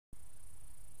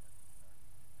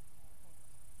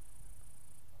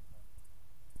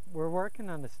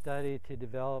on a study to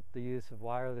develop the use of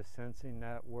wireless sensing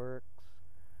networks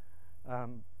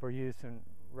for use in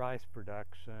rice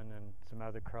production and some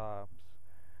other crops.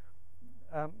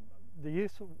 The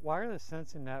use of wireless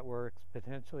sensing networks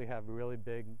potentially have really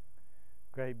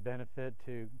great benefit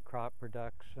to crop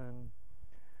production.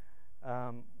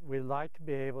 We'd like to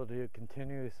be able to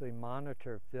continuously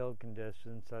monitor field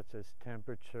conditions such as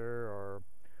temperature or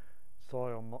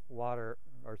soil water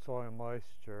or soil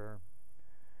moisture,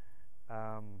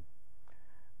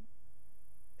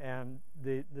 and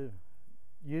the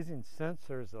using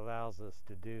sensors allows us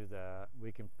to do that.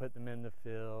 We can put them in the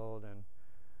field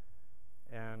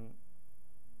and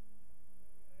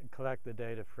collect the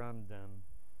data from them,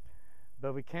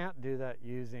 but we can't do that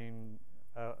using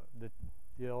the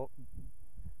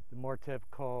more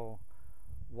typical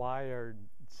wired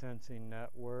sensing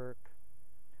network,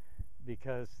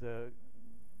 because the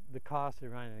cost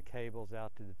of running the cables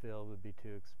out to the field would be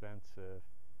too expensive.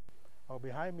 Oh,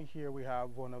 behind me here we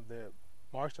have one of the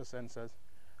moisture sensors,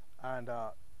 and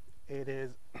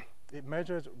it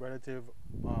measures relative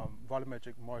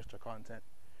volumetric moisture content.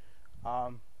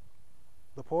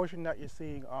 The portion that you're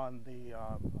seeing on the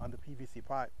PVC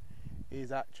pipe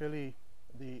is actually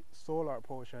the solar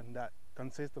portion that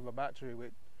consists of a battery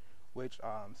which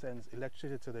sends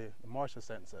electricity to the moisture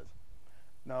sensors.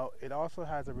 Now, it also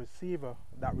has a receiver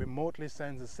that remotely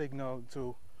sends a signal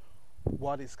to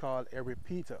what is called a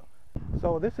repeater.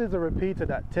 So this is a repeater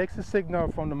that takes a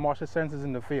signal from the moisture sensors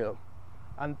in the field.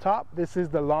 On top, this is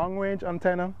the long-range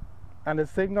antenna, and the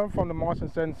signal from the moisture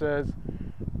sensors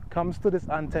comes to this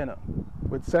antenna,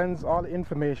 which sends all the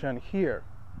information here.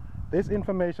 This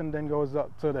information then goes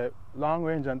up to the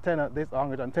long-range antenna,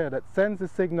 that sends the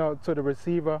signal to the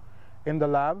receiver in the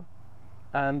lab,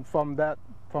 and from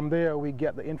there we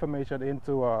get the information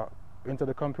into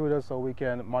the computer so we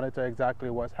can monitor exactly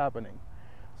what's happening.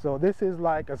 So this is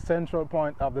like a central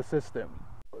point of the system.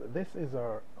 This is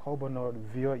our HoboNode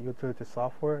Viewer utility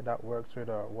software that works with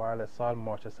our wireless soil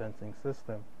moisture sensing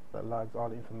system that logs all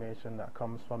the information that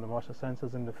comes from the moisture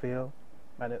sensors in the field,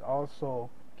 and it also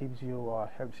gives you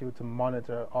helps you to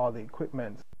monitor all the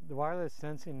equipment. The wireless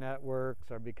sensing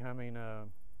networks are becoming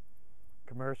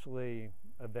commercially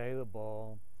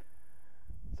available,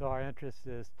 so our interest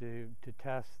is to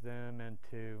test them and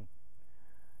to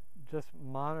just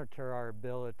monitor our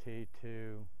ability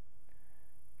to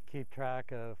keep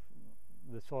track of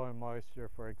the soil moisture,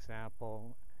 for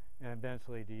example, and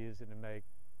eventually to use it to make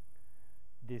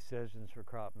decisions for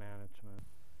crop management.